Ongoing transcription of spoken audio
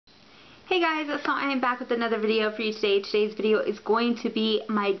Hey guys, so I am back with another video for you today. Today's video is going to be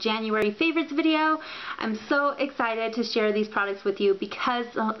my January favorites video. I'm so excited to share these products with you because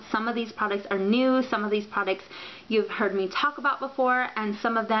some of these products are new, some of these products you've heard me talk about before, and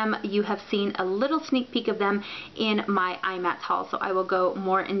some of them you have seen a little sneak peek of them in my iMats haul. So I will go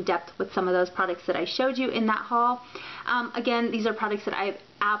more in depth with some of those products that I showed you in that haul. Again, these are products that I've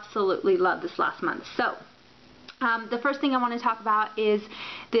absolutely loved this last month. So the first thing I want to talk about is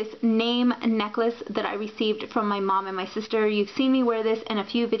this name necklace that I received from my mom and my sister. You've seen me wear this in a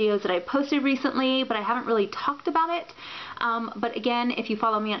few videos that I posted recently, but I haven't really talked about it. But again, if you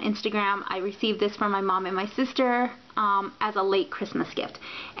follow me on Instagram, I received this from my mom and my sister as a late Christmas gift.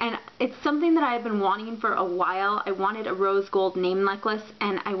 And it's something that I've been wanting for a while. I wanted a rose gold name necklace,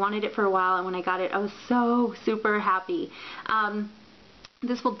 and I wanted it for a while, and when I got it, I was so super happy.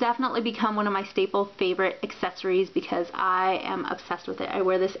 This will definitely become one of my staple favorite accessories because I am obsessed with it. I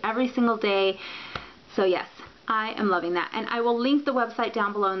wear this every single day. So yes, I am loving that. And I will link the website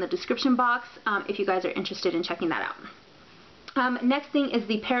down below in the description box if you guys are interested in checking that out. Next thing is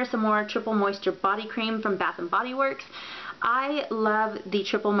the Paris Amour Triple Moisture Body Cream from Bath & Body Works. I love the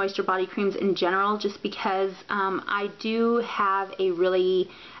Triple Moisture Body Creams in general just because I do have a really,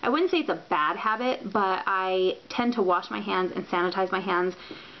 I wouldn't say it's a bad habit, but I tend to wash my hands and sanitize my hands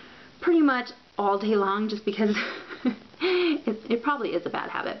pretty much all day long just because it probably is a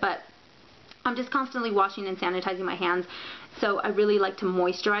bad habit, but I'm just constantly washing and sanitizing my hands, so I really like to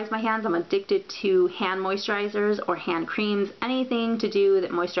moisturize my hands. I'm addicted to hand moisturizers or hand creams, anything to do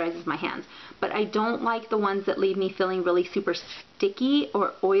that moisturizes my hands. But I don't like the ones that leave me feeling really super sticky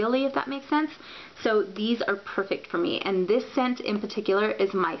or oily, if that makes sense. So these are perfect for me, and this scent in particular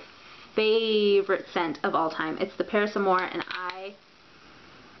is my favorite scent of all time. It's the Paris Amour, and I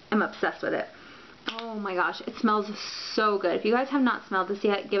am obsessed with it. Oh my gosh, it smells so good. If you guys have not smelled this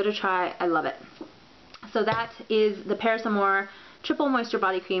yet, give it a try. I love it. So that is the Paris Amour Triple Moisture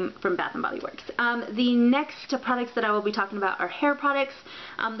Body Cream from Bath & Body Works. The next products that I will be talking about are hair products.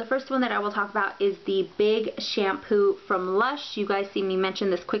 The first one that I will talk about is the Big Shampoo from Lush. You guys see me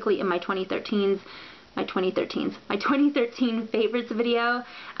mention this quickly in my 2013 favorites video.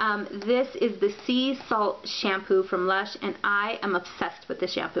 This is the Sea Salt Shampoo from Lush, and I am obsessed with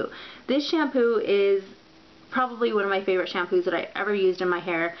this shampoo. This shampoo is probably one of my favorite shampoos that I ever used in my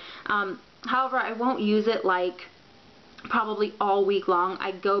hair. However, I won't use it like probably all week long.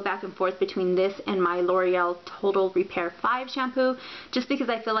 I go back and forth between this and my L'Oreal Total Repair 5 shampoo just because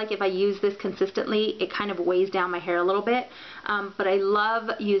I feel like if I use this consistently it kind of weighs down my hair a little bit, but I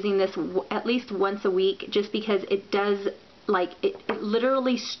love using this at least once a week just because it does, like, it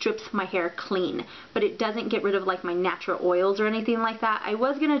literally strips my hair clean, but it doesn't get rid of like my natural oils or anything like that. I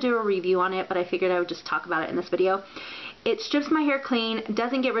was going to do a review on it, but I figured I would just talk about it in this video. It strips my hair clean,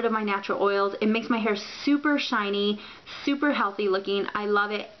 doesn't get rid of my natural oils, it makes my hair super shiny, super healthy looking. I love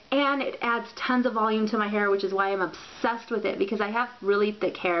it, and it adds tons of volume to my hair, which is why I'm obsessed with it, because I have really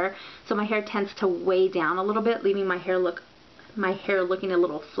thick hair, so my hair tends to weigh down a little bit, leaving my hair looking a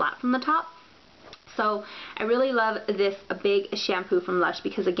little flat from the top. So I really love this Big Shampoo from Lush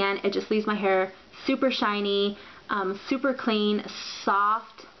because, again, it just leaves my hair super shiny, super clean,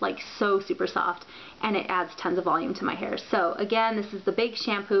 soft, like so super soft, and it adds tons of volume to my hair. So again, this is the Big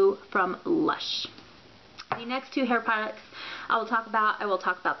Shampoo from Lush. The next two hair products I will talk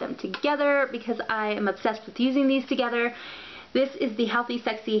about them together because I am obsessed with using these together. This is the Healthy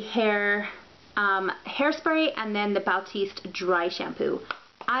Sexy Hair Hairspray, and then the Batiste Dry Shampoo.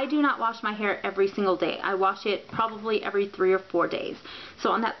 I do not wash my hair every single day. I wash it probably every 3 or 4 days. So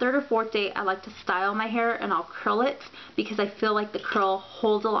on that 3rd or 4th day, I like to style my hair and I'll curl it because I feel like the curl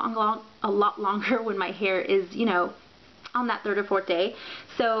holds a lot longer when my hair is, you know, on that 3rd or 4th day.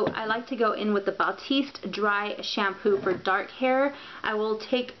 So I like to go in with the Batiste Dry Shampoo for dark hair. I will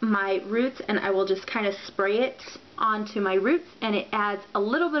take my roots and I will just kind of spray it onto my roots, and it adds a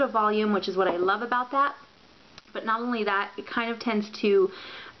little bit of volume, which is what I love about that. But not only that, it kind of tends to,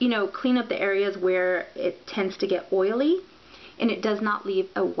 you know, clean up the areas where it tends to get oily, and it does not leave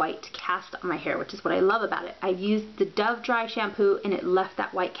a white cast on my hair, which is what I love about it. I've used the Dove Dry Shampoo and it left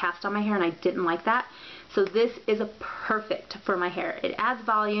that white cast on my hair, and I didn't like that. So this is perfect for my hair. It adds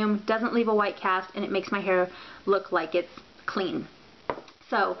volume, doesn't leave a white cast, and it makes my hair look like it's clean.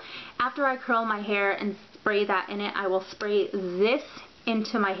 So after I curl my hair and spray that in it, I will spray this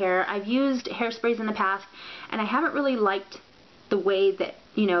into my hair. I've used hairsprays in the past, and I haven't really liked the way that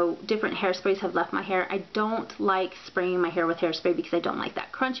you know, different hairsprays have left my hair. I don't like spraying my hair with hairspray because I don't like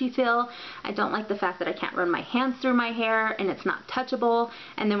that crunchy feel. I don't like the fact that I can't run my hands through my hair and it's not touchable.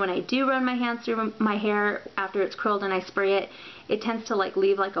 And then when I do run my hands through my hair after it's curled and I spray it, it tends to like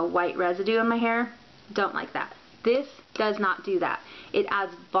leave like a white residue in my hair. Don't like that. This does not do that. It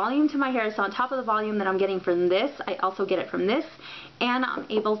adds volume to my hair, so on top of the volume that I'm getting from this, I also get it from this, and I'm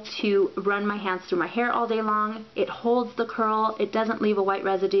able to run my hands through my hair all day long. It holds the curl. It doesn't leave a white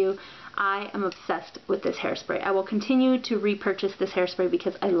residue. I am obsessed with this hairspray. I will continue to repurchase this hairspray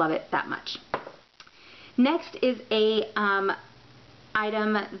because I love it that much. Next is a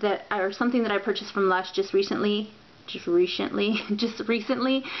item that, or something that I purchased from Lush just recently.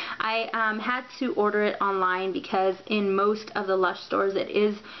 I had to order it online because in most of the Lush stores it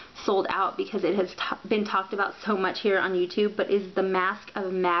is sold out because it has been talked about so much here on YouTube, but is the mask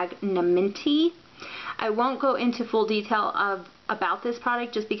of Magnaminty. I won't go into full detail about this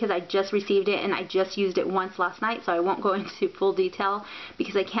product just because I just received it and I just used it once last night, so I won't go into full detail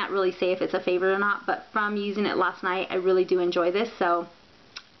because I can't really say if it's a favorite or not, but from using it last night I really do enjoy this, so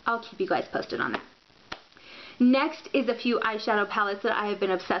I'll keep you guys posted on that. Next is a few eyeshadow palettes that I have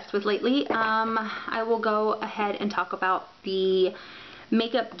been obsessed with lately. I will go ahead and talk about the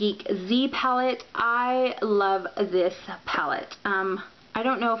MakeupGeek Z palette. I love this palette. I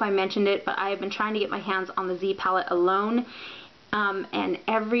don't know if I mentioned it, but I have been trying to get my hands on the Z palette alone, and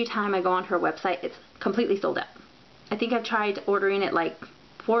every time I go onto her website, it's completely sold out. I think I've tried ordering it like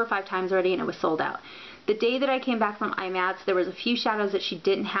 4 or 5 times already, and it was sold out. The day that I came back from IMATS, there was a few shadows that she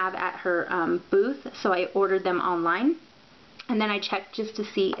didn't have at her booth, so I ordered them online. And then I checked just to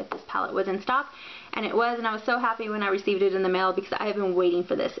see if this palette was in stock, and it was, and I was so happy when I received it in the mail because I have been waiting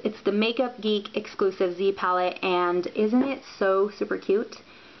for this. It's the MakeupGeek exclusive Z palette, and isn't it so super cute?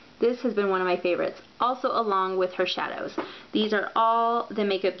 This has been one of my favorites, also along with her shadows. These are all the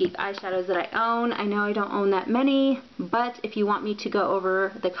MakeupGeek eyeshadows that I own. I know I don't own that many, but if you want me to go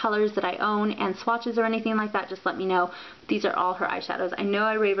over the colors that I own and swatches or anything like that, just let me know. These are all her eyeshadows. I know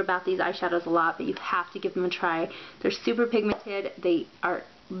I rave about these eyeshadows a lot, but you have to give them a try. They're super pigmented. They are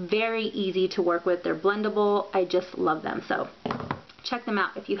very easy to work with. They're blendable. I just love them. So check them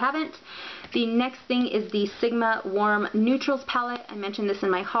out if you haven't. The next thing is the Sigma Warm Neutrals palette. I mentioned this in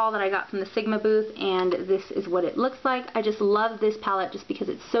my haul that I got from the Sigma booth, and this is what it looks like. I just love this palette just because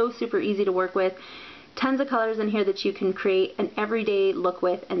it's so super easy to work with. Tons of colors in here that you can create an everyday look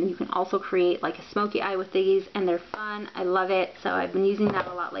with, and you can also create like a smoky eye with these, and they're fun. I love it, so I've been using that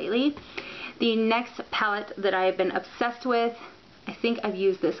a lot lately. The next palette that I've been obsessed with, I think I've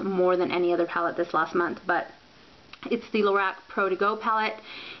used this more than any other palette this last month, but it's the Lorac Pro To Go palette.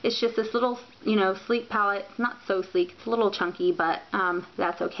 It's just this little, you know, sleek palette. It's not so sleek. It's a little chunky, but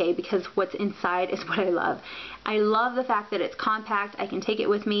that's okay because what's inside is what I love. I love the fact that it's compact. I can take it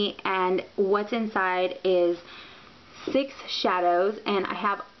with me, and what's inside is 6 shadows, and I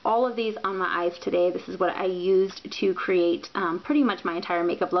have all of these on my eyes today. This is what I used to create pretty much my entire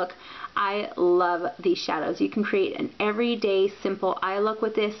makeup look. I love these shadows. You can create an everyday simple eye look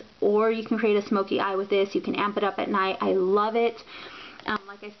with this, or you can create a smoky eye with this. You can amp it up at night. I love it.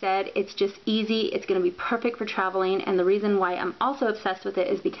 Like I said, it's just easy. It's going to be perfect for traveling, and the reason why I'm also obsessed with it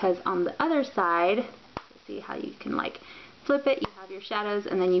is because on the other side, see how you can like flip it, you have your shadows,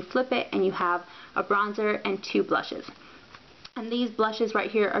 and then you flip it and you have a bronzer and 2 blushes. And these blushes right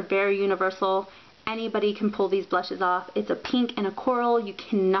here are very universal. Anybody can pull these blushes off. It's a pink and a coral. You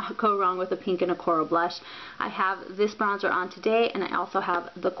cannot go wrong with a pink and a coral blush. I have this bronzer on today, and I also have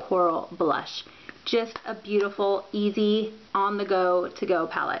the coral blush. Just a beautiful, easy, on-the-go, to-go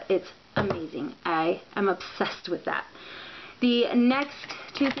palette. It's amazing. I am obsessed with that. The next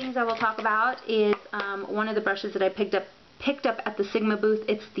 2 things I will talk about is one of the brushes that I picked up at the Sigma booth.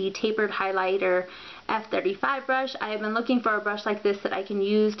 It's the Tapered Highlighter F35 brush. I have been looking for a brush like this that I can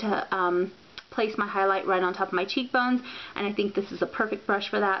use to place my highlight right on top of my cheekbones, and I think this is a perfect brush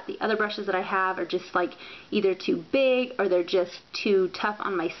for that. The other brushes that I have are just like either too big or they're just too tough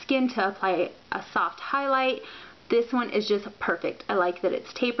on my skin to apply a soft highlight. This one is just perfect. I like that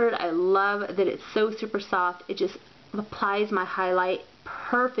it's tapered. I love that it's so super soft. It just applies my highlight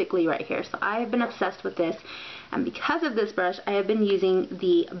perfectly right here. So I have been obsessed with this, and because of this brush I have been using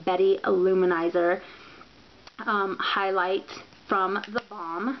the Betty Illuminizer highlight from the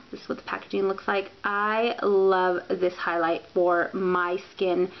Balm. This is what the packaging looks like. I love this highlight for my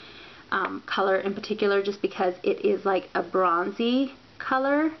skin color in particular, just because it is like a bronzy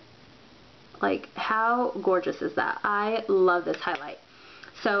color. Like, how gorgeous is that? I love this highlight.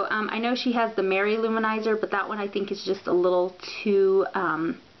 So I know she has the Mary Luminizer, but that one I think is just a little too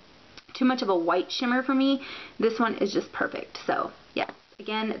much of a white shimmer for me. This one is just perfect. So yeah,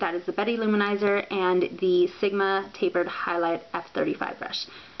 Again, that is the Betty Luminizer and the Sigma Tapered Highlight F35 brush.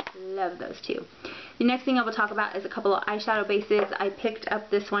 Love those two. The next thing I will talk about is a couple of eyeshadow bases. I picked up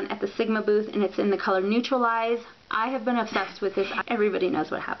this one at the Sigma booth, and it's in the color Neutralize. I have been obsessed with this. Everybody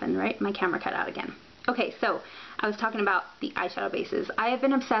knows what happened, right? My camera cut out again. Okay, so I was talking about the eyeshadow bases. I have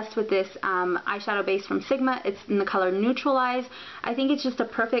been obsessed with this eyeshadow base from Sigma. It's in the color Neutralize. I think it's just a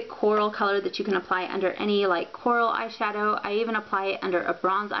perfect coral color that you can apply under any like coral eyeshadow. I even apply it under a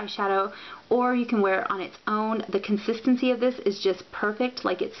bronze eyeshadow, or you can wear it on its own. The consistency of this is just perfect.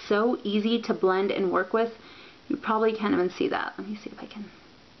 Like, it's so easy to blend and work with. You probably can't even see that. Let me see if I can.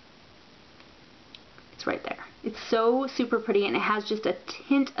 It's right there. It's so super pretty, and it has just a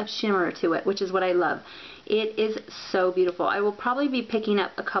tint of shimmer to it, which is what I love. It is so beautiful. I will probably be picking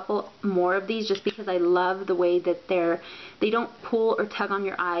up a couple more of these just because I love the way that they don't pull or tug on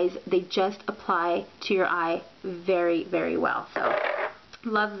your eyes. They just apply to your eye very, very well. So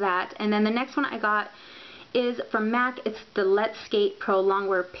love that. And then the next one I got is from MAC. It's the Let's Skate Pro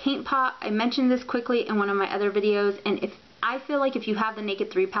Longwear Paint Pot. I mentioned this quickly in one of my other videos, and I feel like if you have the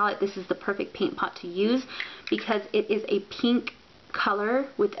Naked 3 palette, this is the perfect paint pot to use because it is a pink color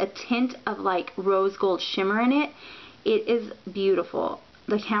with a tint of like rose gold shimmer in it. It is beautiful.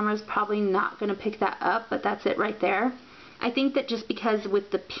 The camera's probably not going to pick that up, but that's it right there. I think that just because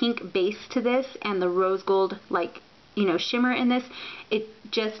with the pink base to this and the rose gold like, you know, shimmer in this, it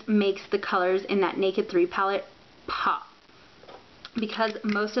just makes the colors in that Naked 3 palette pop. Because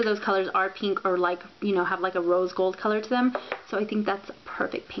most of those colors are pink or like, you know, have like a rose gold color to them. So I think that's a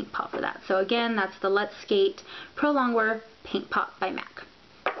perfect paint pot for that. So again, that's the Let's Skate Pro Longwear Paint Pot by MAC.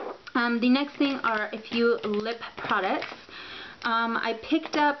 The next thing are a few lip products. I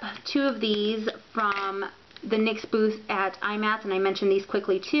picked up two of these from the NYX booth at IMATS, and I mentioned these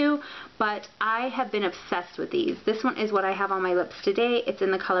quickly too, but I have been obsessed with these. This one is what I have on my lips today. It's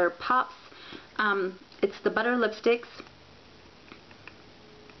in the color Pops. It's the Butter Lipsticks.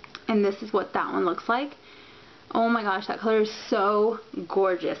 And this is what that one looks like. Oh my gosh, that color is so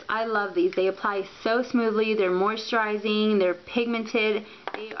gorgeous. I love these. They apply so smoothly. They're moisturizing. They're pigmented.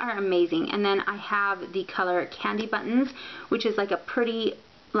 They are amazing. And then I have the color Candy Buttons, which is like a pretty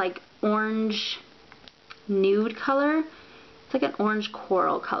like orange nude color. It's like an orange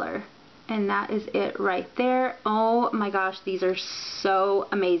coral color. And that is it right there. Oh my gosh, these are so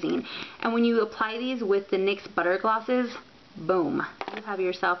amazing. And when you apply these with the NYX Butter Glosses, boom, you have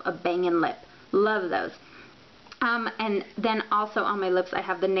yourself a banging lip. Love those. And then also on my lips I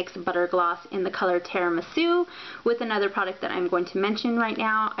have the NYX Butter Gloss in the color Tiramisu with another product that I'm going to mention right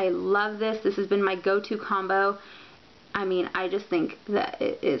now. I love this. This has been my go-to combo. I mean, I just think that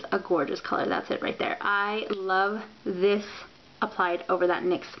it is a gorgeous color. That's it right there. I love this applied over that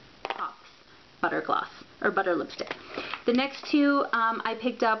NYX Pops Butter Gloss or Butter Lipstick. The next two I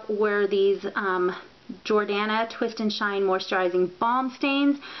picked up were these Jordana Twist and Shine Moisturizing Balm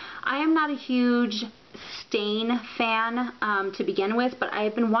Stains. I am not a huge stain fan to begin with, but I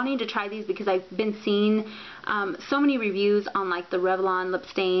have been wanting to try these because I've been seeing so many reviews on like the Revlon lip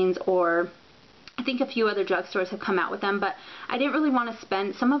stains, or I think a few other drugstores have come out with them, but I didn't really want to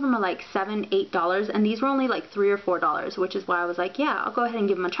spend. Some of them are like $7, $8, and these were only like $3 or $4, which is why I was like, yeah, I'll go ahead and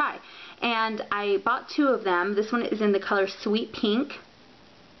give them a try. And I bought two of them. This one is in the color Sweet Pink.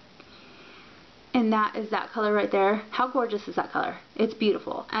 And that is that color right there. How gorgeous is that color? It's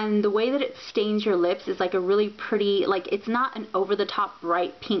beautiful. And the way that it stains your lips is like a really pretty, like it's not an over-the-top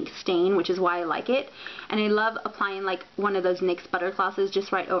bright pink stain, which is why I like it. And I love applying like one of those NYX Butter Glosses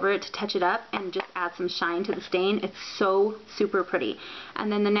just right over it to touch it up and just add some shine to the stain. It's so super pretty.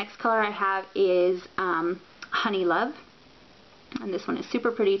 And then the next color I have is Honey Love. And this one is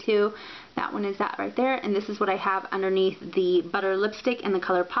super pretty too. That one is that right there. And this is what I have underneath the Butter Lipstick in the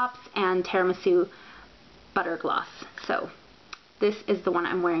color Pops and Tiramisu Butter Gloss. So this is the one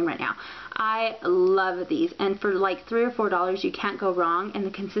I'm wearing right now. I love these. And for like $3 or $4, you can't go wrong. And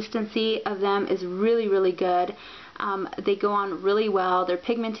the consistency of them is really, really good. They go on really well. They're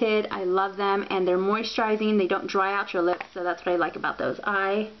pigmented. I love them. And they're moisturizing. They don't dry out your lips. So that's what I like about those.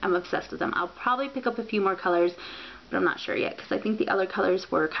 I am obsessed with them. I'll probably pick up a few more colors, but I'm not sure yet because I think the other colors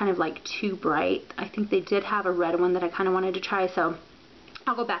were kind of like too bright. I think they did have a red one that I kind of wanted to try, so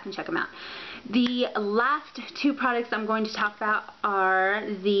I'll go back and check them out. The last two products I'm going to talk about are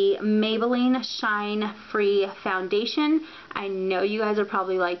the Maybelline Shine Free Foundation. I know you guys are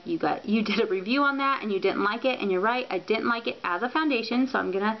probably like, you did a review on that and you didn't like it, and you're right, I didn't like it as a foundation, so I'm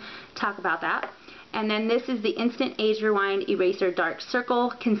going to talk about that. And then this is the Instant Age Rewind Eraser Dark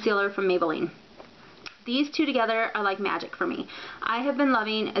Circle Concealer from Maybelline. These two together are like magic for me. I have been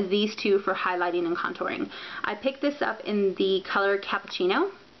loving these two for highlighting and contouring. I picked this up in the color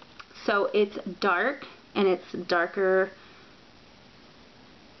Cappuccino. So it's dark and it's darker.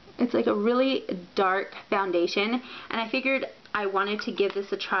 It's like a really dark foundation, and I figured I wanted to give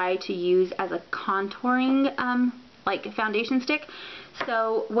this a try to use as a contouring like foundation stick.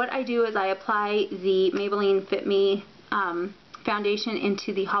 So what I do is I apply the Maybelline Fit Me foundation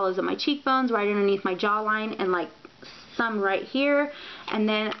into the hollows of my cheekbones, right underneath my jawline, and like some right here, and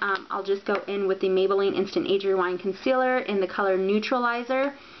then I'll just go in with the Maybelline Instant Age Rewind Concealer in the color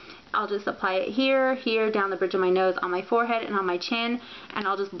Neutralizer. I'll just apply it here, here, down the bridge of my nose, on my forehead, and on my chin, and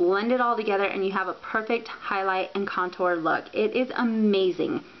I'll just blend it all together, and you have a perfect highlight and contour look. It is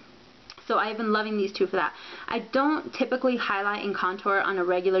amazing. So I've been loving these two for that. I don't typically highlight and contour on a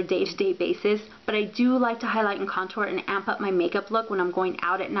regular day-to-day basis, but I do like to highlight and contour and amp up my makeup look when I'm going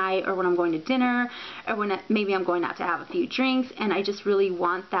out at night, or when I'm going to dinner, or when maybe I'm going out to have a few drinks, and I just really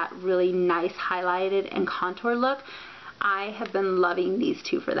want that really nice highlighted and contour look. I have been loving these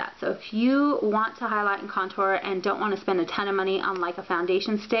two for that. So if you want to highlight and contour and don't want to spend a ton of money on like a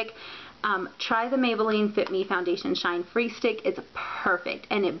foundation stick, try the Maybelline Fit Me Foundation Shine Free Stick. It's perfect,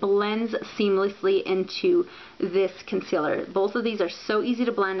 and it blends seamlessly into this concealer. Both of these are so easy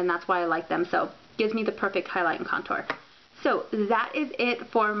to blend, and that's why I like them. So it gives me the perfect highlight and contour. So that is it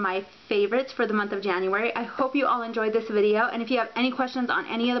for my favorites for the month of January. I hope you all enjoyed this video, and if you have any questions on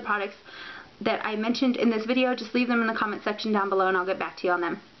any of the products that I mentioned in this video, just leave them in the comment section down below and I'll get back to you on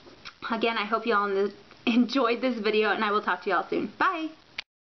them. Again, I hope you all enjoyed this video, and I will talk to you all soon. Bye!